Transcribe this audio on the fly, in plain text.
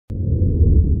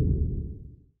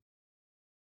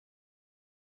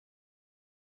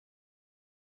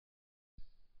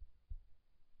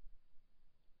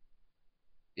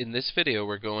In this video,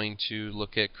 we're going to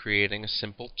look at creating a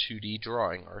simple 2D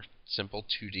drawing or simple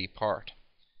 2D part.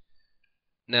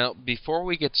 Now, before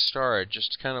we get started,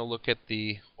 just to kind of look at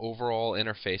the overall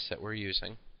interface that we're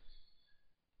using.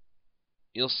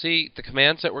 You'll see the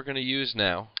commands that we're going to use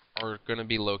now are going to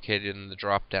be located in the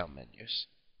drop-down menus.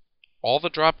 All the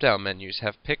drop-down menus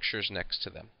have pictures next to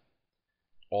them.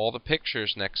 All the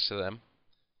pictures next to them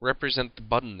represent the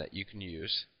button that you can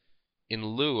use in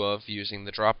lieu of using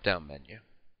the drop-down menu.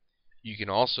 You can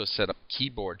also set up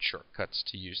keyboard shortcuts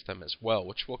to use them as well,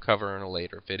 which we'll cover in a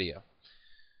later video.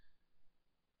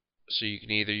 So you can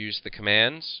either use the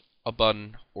commands, a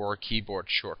button, or a keyboard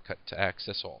shortcut to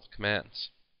access all the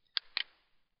commands.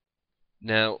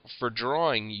 Now, for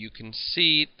drawing, you can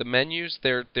see the menus, they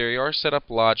are set up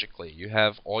logically. You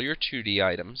have all your 2D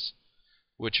items,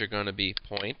 which are going to be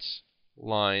points,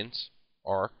 lines,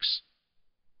 arcs,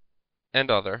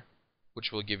 and other,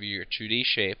 which will give you your 2D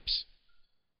shapes.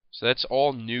 So that's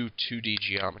all new 2D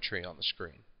geometry on the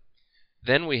screen.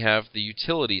 Then we have the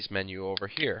Utilities menu over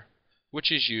here, which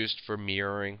is used for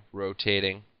mirroring,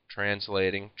 rotating,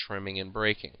 translating, trimming, and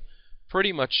breaking.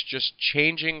 Pretty much just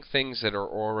changing things that are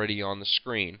already on the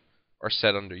screen are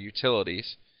set under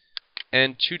Utilities,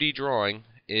 and 2D drawing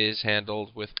is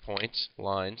handled with points,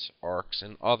 lines, arcs,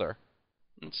 and other,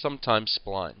 and sometimes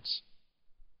splines.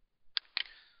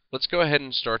 Let's go ahead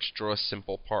and start to draw a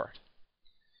simple part.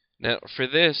 Now, for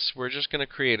this, we're just going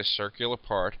to create a circular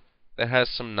part that has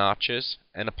some notches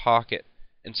and a pocket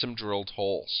and some drilled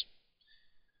holes.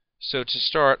 So to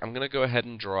start, I'm going to go ahead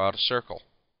and draw out a circle.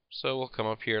 So we'll come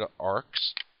up here to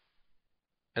arcs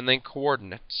and then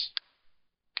coordinates.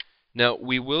 Now,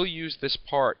 we will use this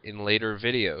part in later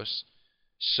videos.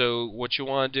 So what you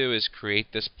want to do is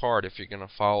create this part if you're going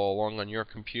to follow along on your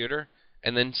computer,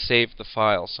 and then save the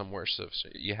file somewhere so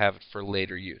you have it for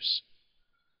later use.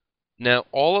 Now,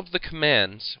 all of the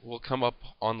commands will come up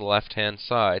on the left-hand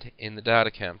side in the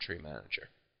CAD-CAM Tree Manager,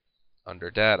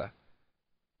 under Data.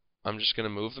 I'm just going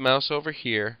to move the mouse over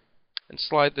here and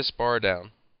slide this bar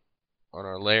down on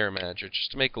our Layer Manager just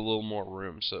to make a little more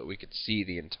room so that we could see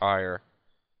the entire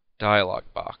dialog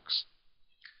box.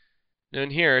 Now in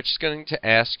here, it's going to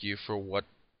ask you for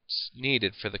what's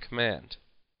needed for the command.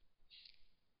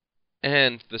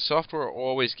 And the software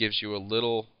always gives you a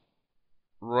little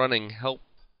running help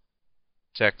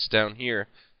text down here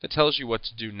that tells you what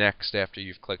to do next after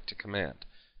you've clicked a command.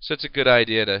 So it's a good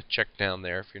idea to check down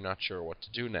there if you're not sure what to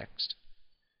do next.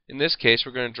 In this case,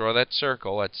 we're going to draw that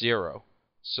circle at 0.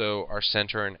 So our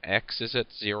center in X is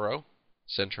at 0,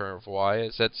 center of Y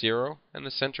is at 0, and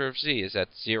the center of Z is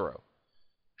at 0.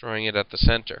 Drawing it at the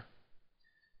center.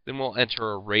 Then we'll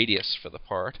enter a radius for the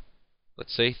part.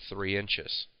 Let's say 3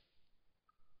 inches.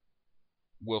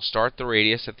 We'll start the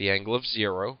radius at the angle of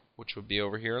 0, which would be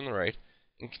over here on the right,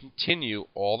 and continue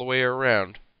all the way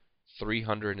around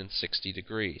 360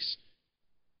 degrees,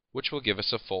 which will give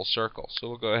us a full circle. So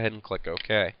we'll go ahead and click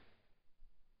OK.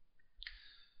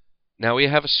 Now we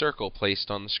have a circle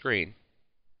placed on the screen.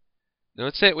 Now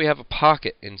let's say we have a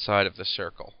pocket inside of the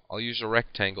circle. I'll use a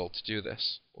rectangle to do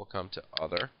this. We'll come to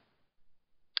Other,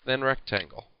 then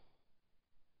Rectangle.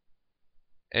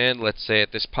 And let's say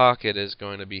that this pocket is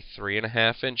going to be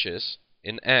 3.5 inches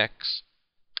in X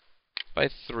by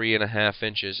 3.5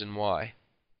 inches in Y.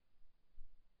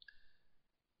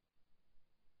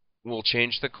 We'll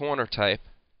change the corner type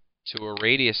to a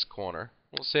radius corner.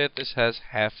 We'll say that this has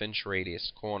 1/2 inch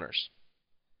radius corners.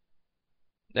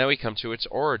 Now we come to its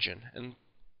origin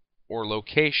or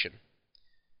location.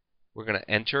 We're going to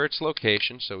enter its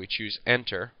location, so we choose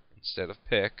Enter instead of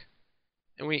Pick,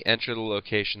 and we enter the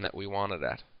location that we want it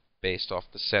at, based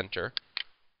off the center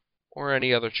or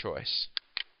any other choice.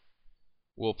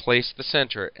 We'll place the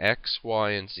center at X,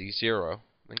 Y, and Z 0,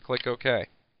 and click OK.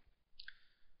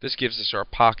 This gives us our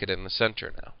pocket in the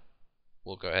center now.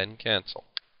 We'll go ahead and cancel.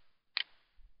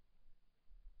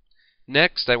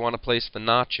 Next, I want to place the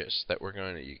notches that we're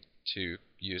going to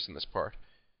use in this part.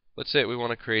 Let's say we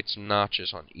want to create some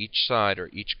notches on each side or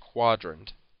each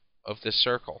quadrant of this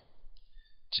circle.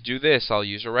 To do this, I'll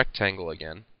use a rectangle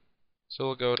again. So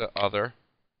we'll go to Other,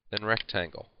 then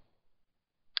Rectangle.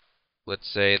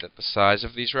 Let's say that the size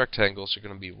of these rectangles are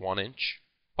going to be 1 inch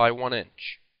by 1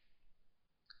 inch.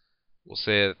 We'll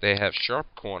say that they have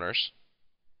sharp corners.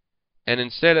 And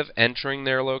instead of entering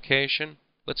their location,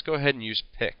 let's go ahead and use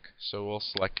Pick. So we'll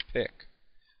select Pick.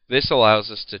 This allows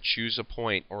us to choose a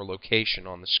point or location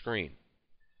on the screen.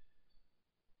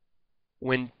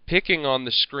 When picking on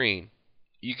the screen,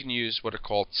 you can use what are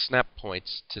called snap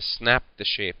points to snap the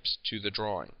shapes to the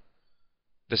drawing.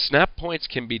 The snap points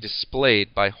can be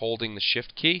displayed by holding the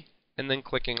Shift key and then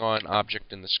clicking on an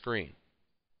object in the screen.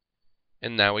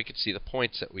 And now we can see the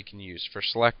points that we can use for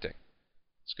selecting.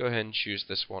 Let's go ahead and choose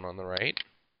this one on the right.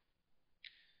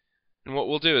 And what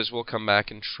we'll do is we'll come back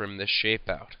and trim this shape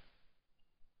out.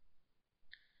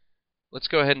 Let's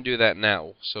go ahead and do that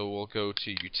now. So we'll go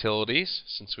to Utilities,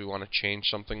 since we want to change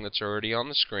something that's already on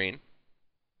the screen.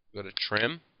 Go to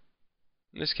Trim.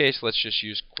 In this case, let's just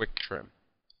use Quick Trim.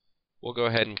 We'll go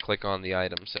ahead and click on the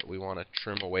items that we want to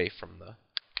trim away from the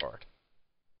part.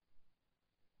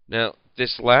 Now,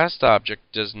 this last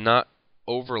object does not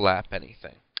overlap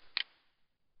anything.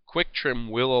 Quick Trim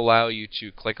will allow you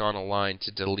to click on a line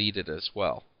to delete it as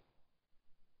well.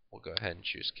 We'll go ahead and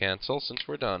choose Cancel since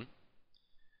we're done.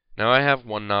 Now I have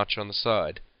one notch on the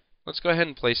side. Let's go ahead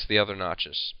and place the other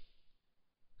notches.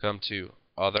 Come to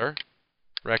Other,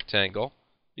 Rectangle.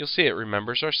 You'll see it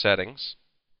remembers our settings.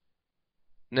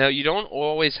 Now you don't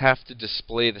always have to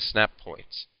display the snap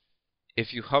points.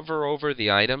 If you hover over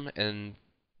the item and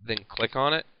then click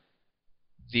on it,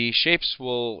 the shapes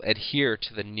will adhere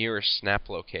to the nearest snap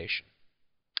location.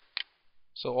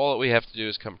 So all that we have to do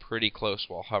is come pretty close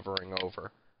while hovering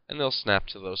over, and they'll snap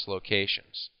to those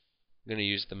locations. I'm going to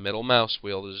use the middle mouse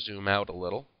wheel to zoom out a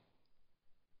little.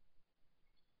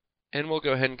 And we'll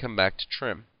go ahead and come back to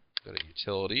Trim. Go to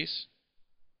Utilities,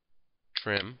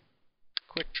 Trim,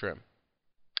 Quick Trim.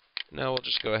 Now we'll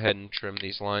just go ahead and trim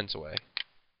these lines away.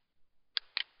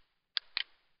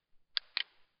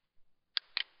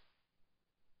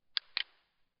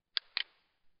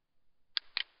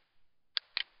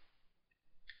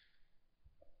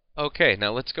 Okay,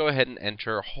 now let's go ahead and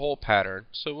enter a hole pattern.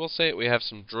 So we'll say we have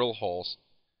some drill holes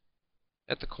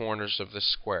at the corners of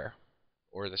this square,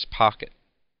 or this pocket.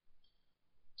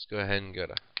 Let's go ahead and go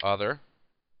to Other,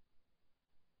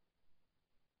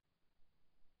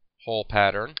 Hole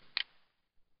Pattern.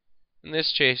 In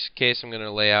this case, I'm going to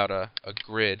lay out a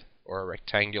grid, or a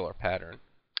rectangular pattern.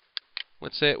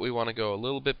 Let's say we want to go a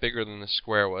little bit bigger than the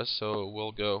square was, so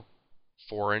we'll go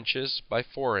 4 inches by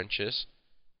 4 inches.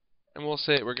 And we'll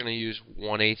say we're going to use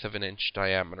 1/8 of an inch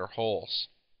diameter holes.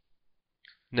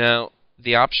 Now,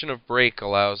 the option of break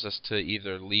allows us to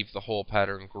either leave the hole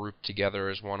pattern grouped together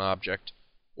as one object,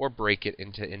 or break it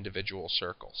into individual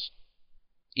circles.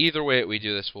 Either way we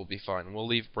do this will be fine. We'll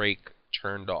leave break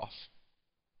turned off.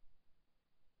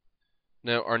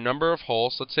 Now, our number of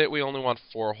holes, let's say we only want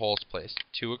 4 holes placed.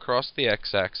 2 across the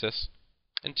x-axis,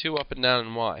 and 2 up and down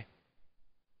in y.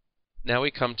 Now we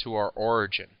come to our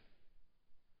origin.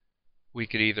 We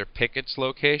could either pick its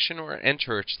location or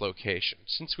enter its location.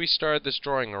 Since we started this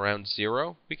drawing around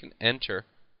 0, we can enter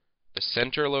the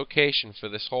center location for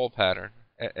this hole pattern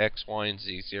at x, y, and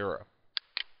z 0.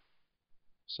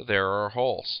 So there are our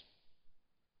holes.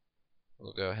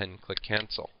 We'll go ahead and click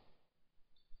Cancel.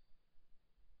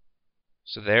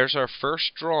 So there's our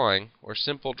first drawing, or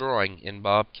simple drawing, in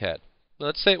BobCAD. Now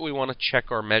let's say we want to check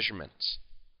our measurements.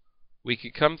 We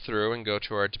could come through and go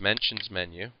to our Dimensions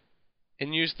menu,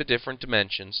 and use the different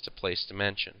dimensions to place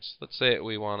dimensions. Let's say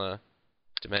we want a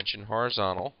dimension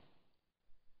horizontal,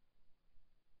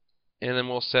 and then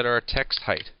we'll set our text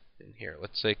height in here.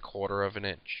 Let's say 1/4 of an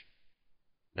inch.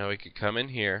 Now we could come in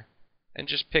here and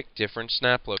just pick different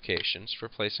snap locations for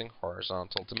placing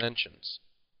horizontal dimensions.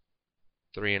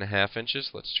 3.5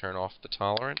 inches, let's turn off the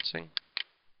tolerancing.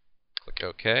 Click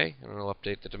OK, and it'll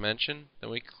update the dimension.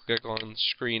 Then we click on the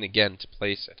screen again to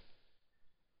place it.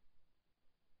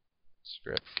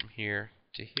 Strip from here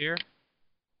to here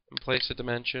and place a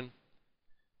dimension.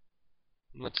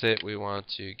 And let's say we want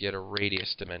to get a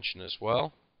radius dimension as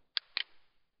well.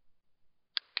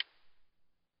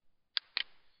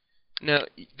 Now,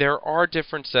 there are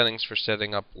different settings for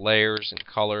setting up layers and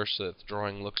colors so that the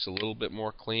drawing looks a little bit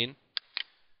more clean.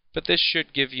 But this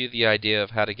should give you the idea of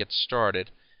how to get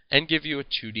started and give you a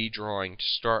 2D drawing to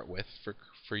start with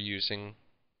for using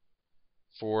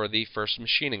for the first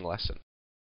machining lesson.